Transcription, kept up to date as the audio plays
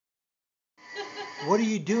What are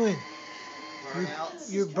you doing?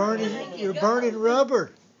 Burnouts. You're burning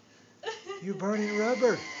rubber. You're burning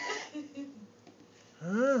rubber.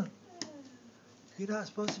 Huh? You're not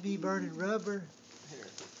supposed to be burning rubber. Here,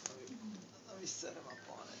 let me set him up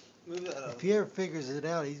on it. Move that up. If he ever figures it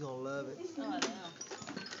out, he's gonna love it. Oh, I know.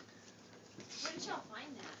 Where did y'all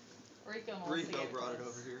find that? Rico brought it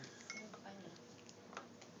over here. So funny.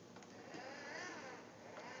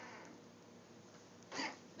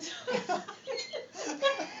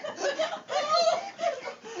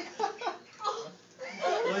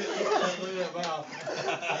 Look at that mouth.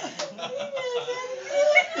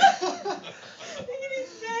 Look at his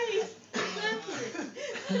face.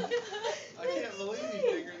 I can't believe he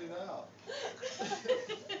figured it out.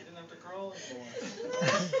 Didn't have to crawl anymore.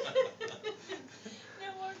 No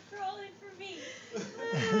more crawling for me.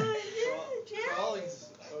 Crawling's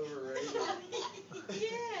overrated.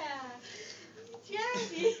 Yeah.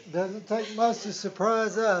 Jazzy. Doesn't take much to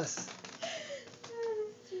surprise us.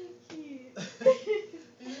 That's too cute.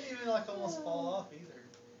 He didn't even almost fall off either.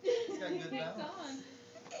 He's got good balance.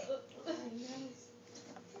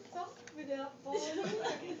 It's off without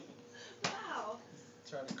falling. Wow.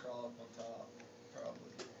 Trying to crawl up on top,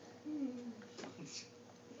 probably.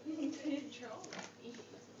 Control me.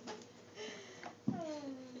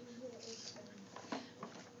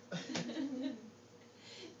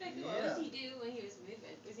 What was he doing when he was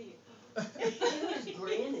moving? Was he? He was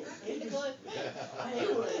grinning. It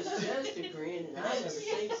was just a grin, and I never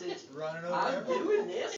seen such. Running over I'm everyone. doing this.